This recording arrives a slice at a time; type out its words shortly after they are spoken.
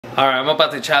Alright, I'm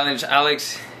about to challenge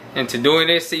Alex into doing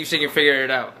this, see if she can figure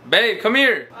it out. Babe, come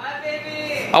here. What,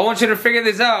 baby? I want you to figure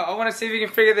this out. I want to see if you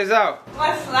can figure this out. I'm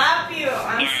gonna slap you.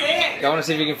 I'm sick. I want to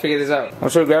see if you can figure this out. I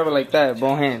want you to grab it like that,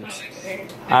 both hands.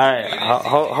 Alright,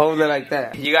 hold it like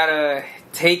that. You gotta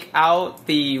take out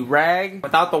the rag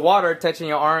without the water touching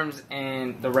your arms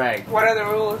and the rag. What are the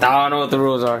rules? I don't know what the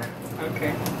rules are.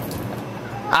 Okay.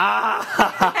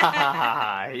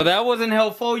 Ah! That wasn't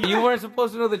helpful. You weren't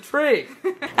supposed to know the trick.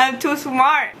 I'm too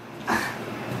smart.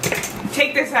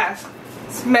 Take this ass.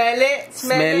 Smell it.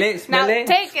 Smell it. Smell now it.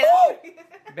 Take it.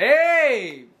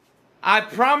 Babe, I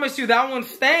promise you that one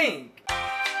stank.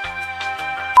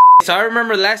 So I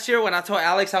remember last year when I told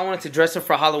Alex I wanted to dress her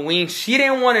for Halloween, she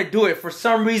didn't want to do it. For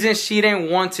some reason, she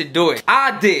didn't want to do it.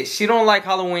 I did. She don't like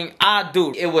Halloween. I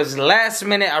do. It was last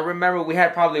minute. I remember we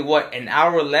had probably, what, an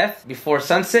hour left before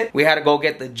sunset. We had to go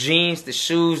get the jeans, the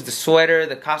shoes, the sweater,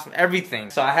 the costume, everything.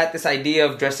 So I had this idea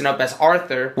of dressing up as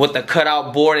Arthur with the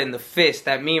cutout board and the fist.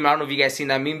 That meme, I don't know if you guys seen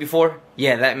that meme before.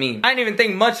 Yeah, that meme. I didn't even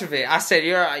think much of it. I said,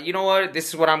 yeah, you know what? This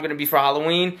is what I'm going to be for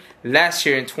Halloween last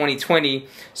year in 2020.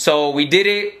 So we did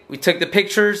it. We took the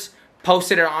pictures,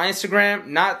 posted it on Instagram,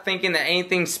 not thinking that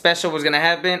anything special was going to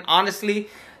happen. Honestly,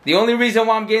 the only reason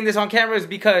why I'm getting this on camera is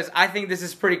because I think this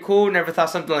is pretty cool. Never thought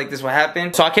something like this would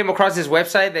happen. So I came across this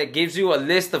website that gives you a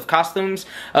list of costumes,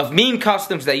 of meme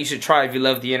costumes that you should try if you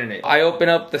love the internet. I open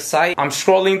up the site. I'm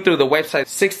scrolling through the website.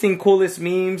 16 coolest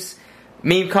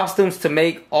meme costumes to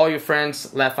make all your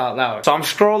friends laugh out loud. So I'm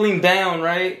scrolling down,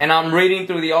 right? And I'm reading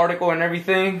through the article and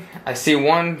everything. I see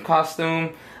one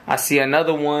costume. I see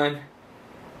another one.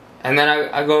 And then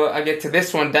I get to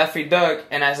this one, Daffy Duck.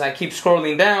 And as I keep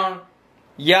scrolling down,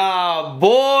 yeah,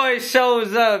 boy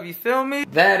shows up. You feel me?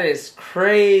 That is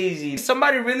crazy.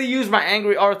 Somebody really used my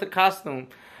Angry Arthur costume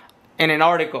in an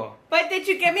article. But did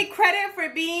you give me credit for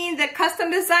being the custom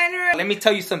designer? Let me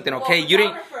tell you something, okay?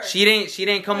 Well, she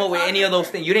didn't come up with any of those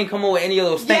things. You didn't come up with any of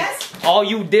those things. Yes. All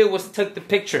you did was took the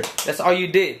picture. That's all you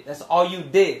did. That's all you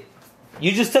did.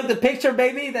 You just took the picture,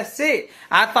 baby. That's it.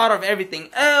 I thought of everything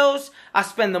else. I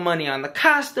spent the money on the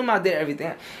costume. I did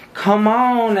everything. Come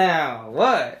on now.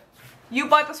 What? You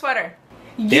bought the sweater.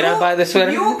 Did I buy the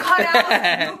sweater? You cut out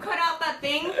that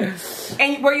thing,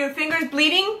 and were your fingers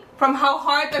bleeding from how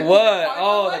hard the what?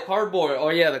 Oh, the cardboard. Oh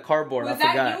yeah, the cardboard. Was I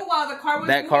forgot. that you while the car was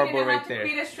that moving cardboard and it right had there. to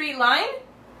create a straight line?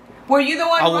 Were you the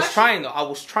one? I was trying though. I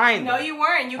was trying. No, you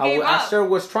weren't. You gave up. I sure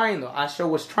was trying though. I sure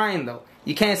was trying though.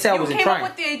 You can't say I wasn't trying. You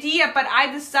came up with the idea, but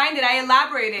I designed it. I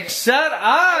elaborated it. Shut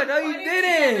up! No, you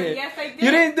didn't. Yes, I did.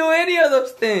 You didn't do any of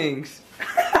those things.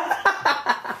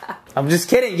 I'm just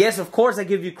kidding. Yes, of course I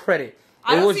give you credit.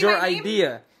 It was your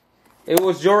idea. It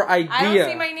was your idea. I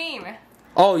don't see my name.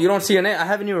 Oh, you don't see your name? I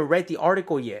haven't even read the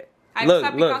article yet. I just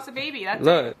have Pycassobaby. That's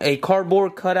look. A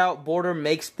cardboard cutout border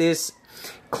makes this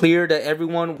clear to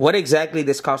everyone what exactly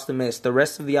this costume is. The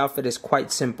rest of the outfit is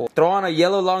quite simple. Throw on a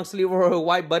yellow long sleeve or a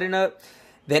white button up,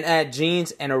 then add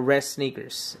jeans and red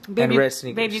sneakers. Babe,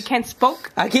 you can't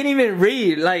spoke. I can't even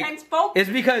read. Like, can't spoke. It's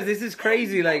because this is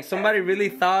crazy. Like, somebody really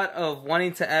thought of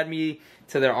wanting to add me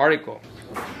to their article.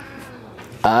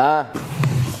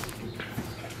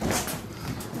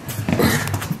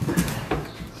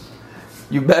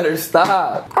 You better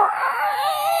stop.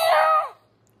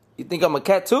 You think I'm a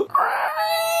cat too?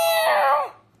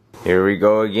 Here we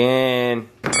go again.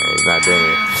 He's not doing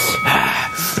it.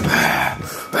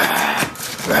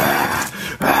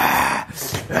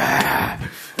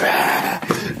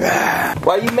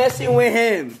 Why you messing with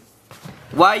him?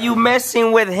 Why you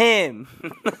messing with him?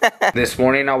 This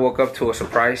morning I woke up to a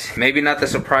surprise. Maybe not the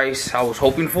surprise I was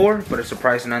hoping for, but a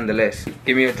surprise nonetheless.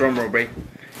 Give me a drum roll, break.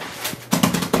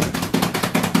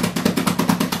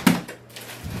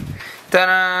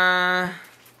 Ta-da!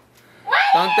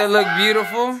 Don't that look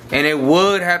beautiful? And it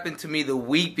would happen to me the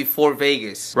week before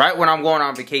Vegas. Right when I'm going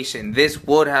on vacation, this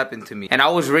would happen to me. And I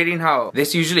was reading how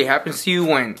this usually happens to you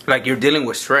when, like, you're dealing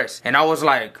with stress. And I was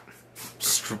like,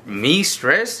 me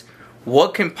stress?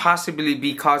 What can possibly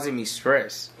be causing me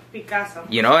stress? Picasso.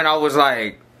 You know, and I was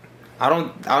like, I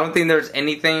don't think there's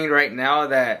anything right now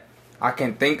that I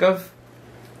can think of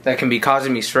that can be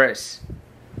causing me stress.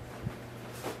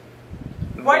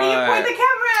 Why do you point the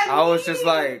camera at me? I was just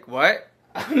like, what?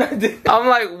 I'm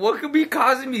like, what could be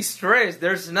causing me stress?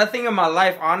 There's nothing in my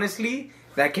life, honestly,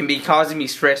 that can be causing me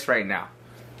stress right now.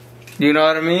 You know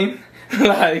what I mean?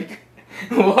 Like,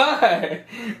 what?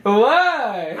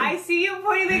 What? I see you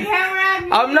pointing the camera at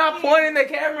me. I'm not pointing the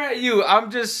camera at you. I'm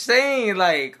just saying,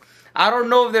 like, I don't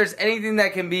know if there's anything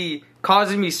that can be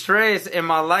causing me stress in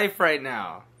my life right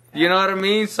now. You know what I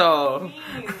mean? So...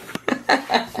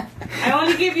 I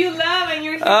only give you love and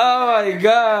you're... Oh my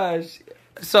gosh.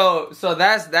 So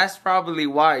that's probably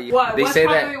why. What? They What's say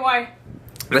probably that. Why?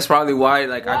 That's probably why.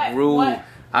 Like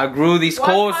I grew these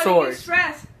cold sores.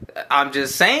 Stress? I'm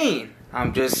just saying.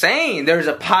 There's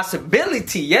a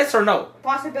possibility. Yes or no?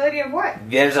 Possibility of what?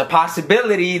 There's a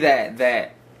possibility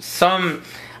that some,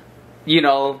 you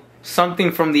know,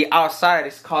 something from the outside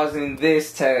is causing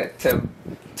this to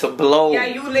blow. Yeah,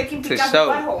 you licking Picasso's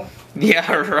butthole.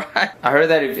 Yeah, right. I heard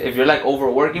that if you're like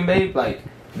overworking, babe, like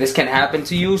this can happen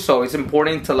to you. So it's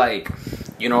important to like,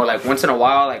 you know, like once in a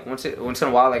while, like once in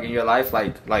a while, like in your life,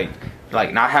 like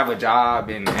not have a job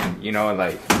and you know,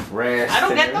 like rest. I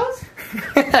don't get those.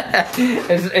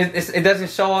 It doesn't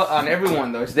show up on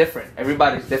everyone though. It's different.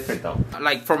 Everybody's different though.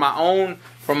 Like for my own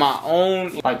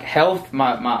like health,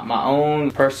 my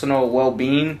own personal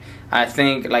well-being, I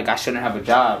think like I shouldn't have a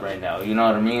job right now. You know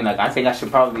what I mean? Like I think I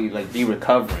should probably like be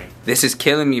recovering. This is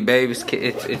killing me, babe. It's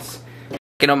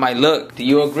getting on my look. Do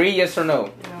you agree? Yes or no?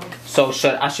 No. So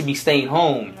I should be staying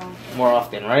home more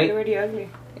often, right? You're already ugly.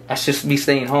 I should be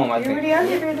staying home, I think. You're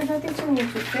already ugly, there's nothing to me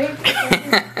to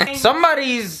say.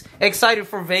 Somebody's excited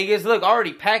for Vegas. Look,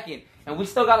 already packing. And we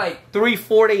still got like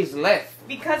 3-4 days left.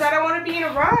 Because I don't want to be in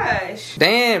a rush.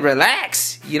 Damn,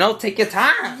 relax. You know, take your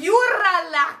time. You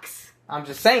relax. I'm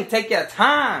just saying, take your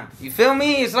time. You feel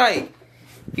me? It's like,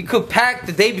 you could pack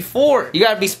the day before. You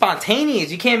gotta be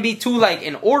spontaneous. You can't be too like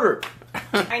in order.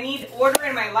 I need order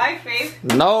in my life, babe.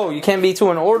 No, you can't be too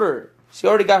in order. She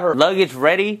already got her luggage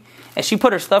ready. And she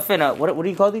put her stuff in a, what do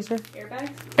you call these, sir?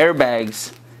 Airbags?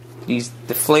 Airbags. These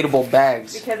deflatable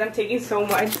bags. Because I'm taking so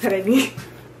much that I need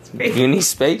space. You need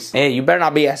space? Hey, you better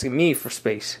not be asking me for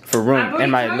space, for room in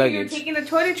my luggage. You're taking the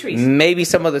toiletries. Maybe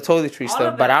some of the toiletry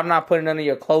stuff, but I'm not putting none of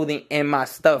your clothing in my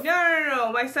stuff.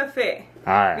 No. My stuff fit.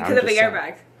 Alright. Because of the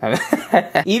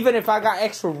airbags. Even if I got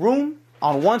extra room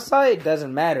on one side, it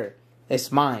doesn't matter. It's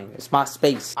mine. It's my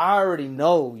space. I already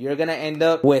know you're going to end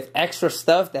up with extra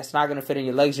stuff that's not going to fit in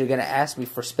your legs. You're going to ask me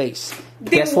for space.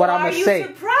 Then guess what I'm going to say? Why are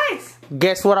you surprised?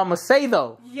 Guess what I'm going to say,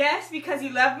 though? Yes, because you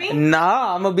love me?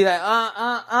 Nah, I'm going to be like,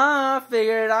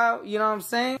 figure it out. You know what I'm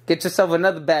saying? Get yourself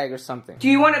another bag or something. Do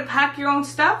you want to pack your own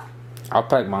stuff? I'll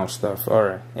pack my own stuff. All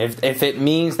right. If it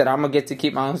means that I'm going to get to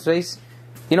keep my own space.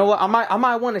 You know what? I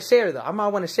might want to share, though. I might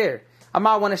want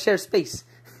to share space.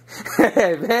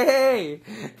 Hey!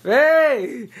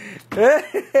 Oh,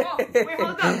 wait,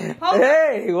 hold up.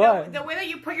 Hey, what? The way that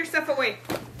you put your stuff away.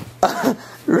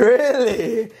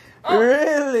 Really? Oh.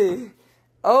 Really?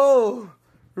 Oh,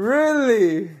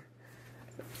 really?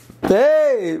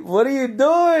 Hey, what are you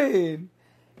doing?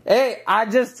 Hey, I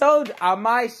just told you, I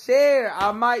might share.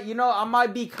 I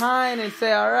might be kind and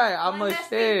say, all right, I'm going to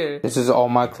share. This is all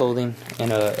my clothing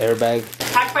in an airbag.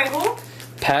 Packed by who?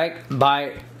 Packed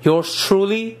by yours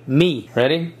truly, me.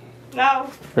 Ready?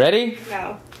 No. Ready?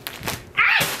 No.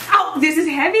 Ah! Oh, this is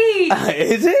heavy.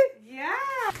 Is it? Yeah.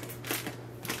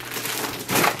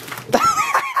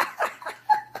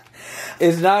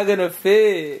 It's not gonna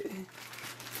fit.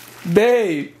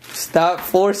 Babe, stop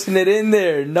forcing it in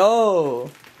there. No.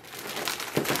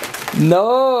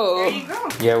 There you go.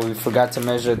 Yeah, we forgot to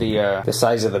measure the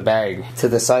size of the bag to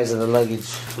the size of the luggage.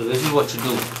 So this is what you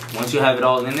do. Once you have it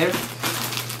all in there,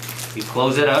 you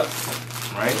close it up,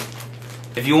 right?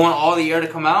 If you want all the air to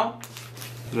come out,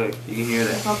 look, you can hear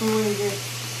that.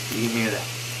 You can hear that.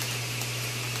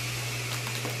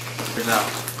 It's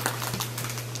out.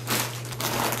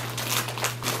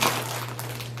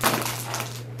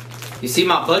 You see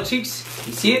my butt cheeks?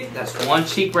 You see it? That's one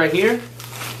cheek right here.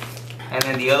 And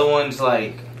then the other one's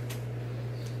like,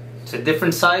 it's a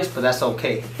different size, but that's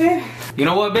okay. You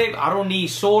know what, babe? I don't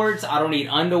need shorts. I don't need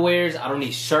underwears. I don't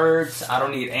need shirts. I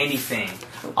don't need anything.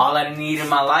 All I need in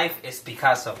my life is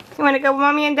Picasso. You want to go with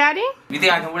mommy and daddy? You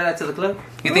think I can wear that to the club?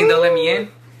 You think they'll let me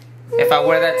in if I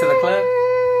wear that to the club?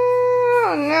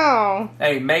 Oh, no.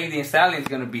 Hey, Megan Thee Stallion's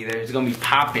gonna be there. It's gonna be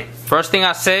popping. First thing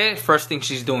I said, first thing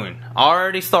she's doing.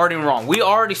 Already starting wrong. We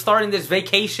already starting this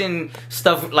vacation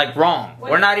stuff like wrong.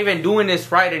 We're not even doing this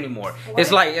right anymore.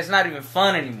 It's like, it's not even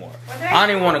fun anymore. I don't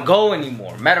even want to go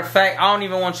anymore. Matter of fact, I don't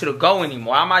even want you to go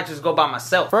anymore. I might just go by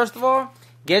myself. First of all,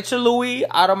 get your Louis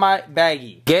out of my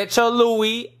baggie. Get your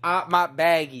Louis out my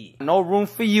baggie. No room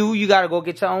for you. You gotta go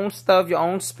get your own stuff, your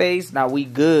own space. Now we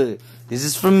good. This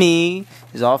is for me.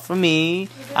 It's all for me.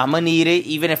 I'ma need it.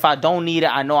 Even if I don't need it,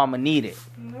 I know I'ma need it.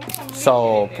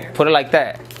 So put it like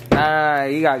that. Nah,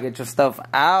 you gotta get your stuff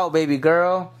out, baby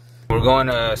girl. We're going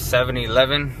to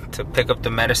 7-Eleven to pick up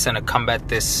the medicine to combat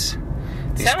these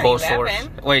cold sores.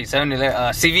 Wait,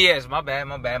 7-Eleven. CVS. My bad.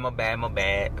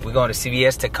 We're going to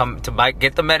CVS to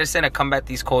get the medicine to combat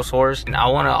these cold sores. And I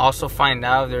want to also find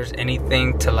out if there's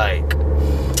anything to like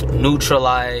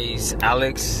neutralize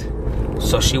Alex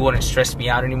so she wouldn't stress me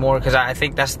out anymore. Because I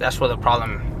think that's where the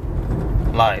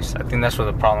problem lies. I think that's where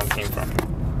the problem came from.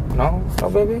 No,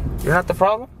 baby, you're not the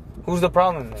problem. Who's the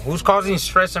problem? Who's causing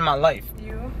stress in my life?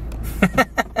 You.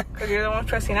 Because you're the one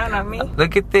stressing out, not me.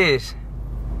 Look at this.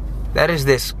 That is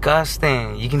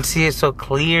disgusting. You can see it so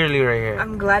clearly right here.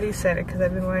 I'm glad you said it because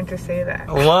I've been wanting to say that.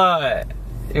 What?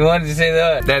 You wanted to say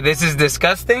that? That this is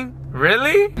disgusting?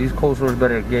 Really? These cold sores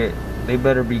they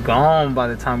better be gone by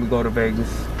the time we go to Vegas.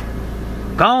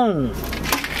 Gone.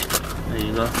 There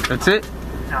you go. That's it?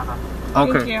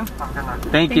 Okay.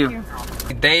 Thank you.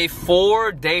 Day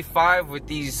 4, day 5 with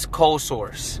these cold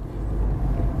sores.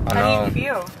 How do you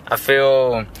feel? I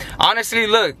feel, honestly,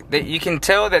 look, you can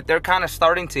tell that they're kind of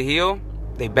starting to heal.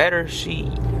 They better,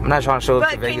 I'm not trying to show up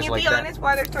to Vegas like that. But can you be honest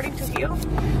why they're starting to heal?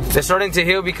 They're starting to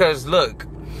heal because, look,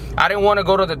 I didn't want to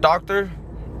go to the doctor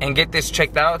and get this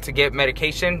checked out to get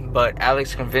medication, but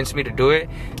Alex convinced me to do it.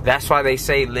 That's why they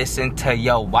say listen to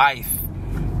your wife,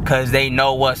 because they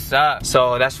know what's up.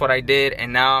 So that's what I did,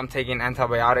 and now I'm taking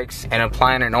antibiotics and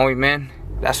applying an ointment.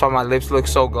 That's why my lips look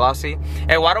so glossy.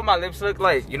 Hey, why do my lips look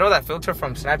like, you know that filter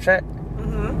from Snapchat?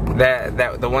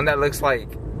 Mm-hmm. The one that looks like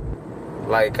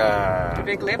the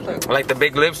big lip look. Like the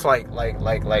big lips, like.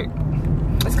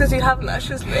 It's because you have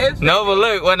luscious lips. No, but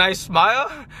look, when I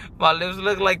smile, my lips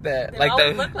look like that. They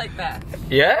all look like that.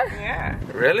 Yeah? Yeah.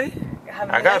 Really?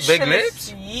 I got big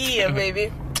lips? Yeah,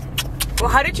 baby. Well,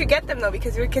 how did you get them though?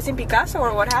 Because you were kissing Picasso,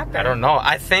 or what happened? I don't know.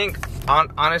 I think,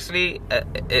 honestly,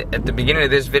 at the beginning of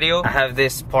this video, I have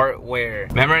this part where,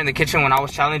 remember in the kitchen when I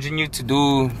was challenging you to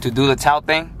do the towel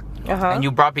thing? And you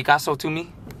brought Picasso to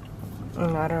me?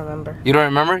 No, I don't remember. You don't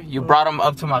remember? You brought him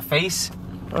up to my face?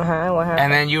 What happened?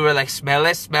 And then you were like, smell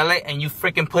it, and you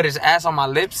freaking put his ass on my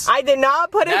lips. I did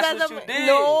not put his ass on my lips. That's what you did.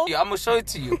 No. I'm gonna show it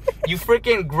to you. You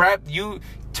freaking you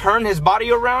turned his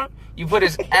body around, you put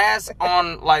his ass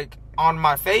on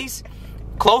my face,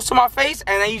 close to my face,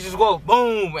 and then you just go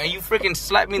boom, and you freaking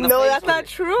slap me in the face. No, that's not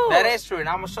true. That is true, and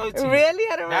I'm gonna show it to you. Really?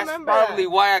 I don't remember. That's probably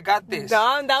why I got this.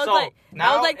 No, that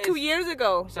was like 2 years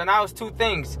ago. So now it's two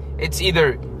things. It's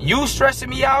either you stressing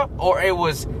me out, or it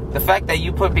was the fact that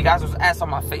you put Picasso's ass on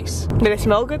my face. Did it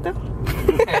smell good though?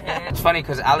 It's funny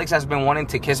because Alex has been wanting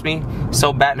to kiss me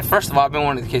so bad. First of all, I've been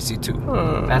wanting to kiss you too.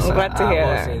 I'm glad to hear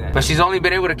that. But she's only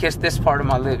been able to kiss this part of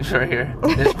my lips right here,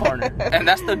 this corner. And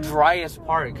that's the driest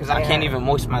part because I can't even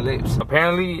moist my lips.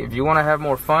 Apparently, if you want to have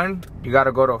more fun, you got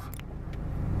to go to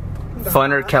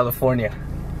Funner, California.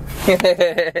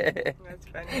 That's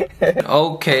funny.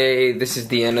 Okay, this is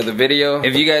the end of the video.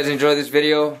 If you guys enjoyed this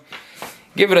video,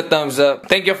 give it a thumbs up.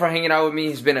 Thank you for hanging out with me.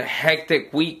 It's been a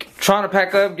hectic week. Trying to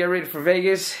pack up, get ready for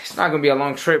Vegas. It's not gonna be a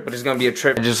long trip, but it's gonna be a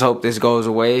trip. I just hope this goes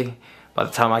away by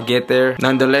the time I get there.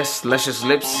 Nonetheless, luscious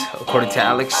lips, according to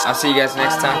Alex. I'll see you guys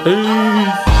next time. Peace.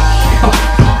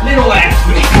 Little ass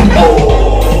me.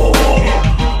 Oh.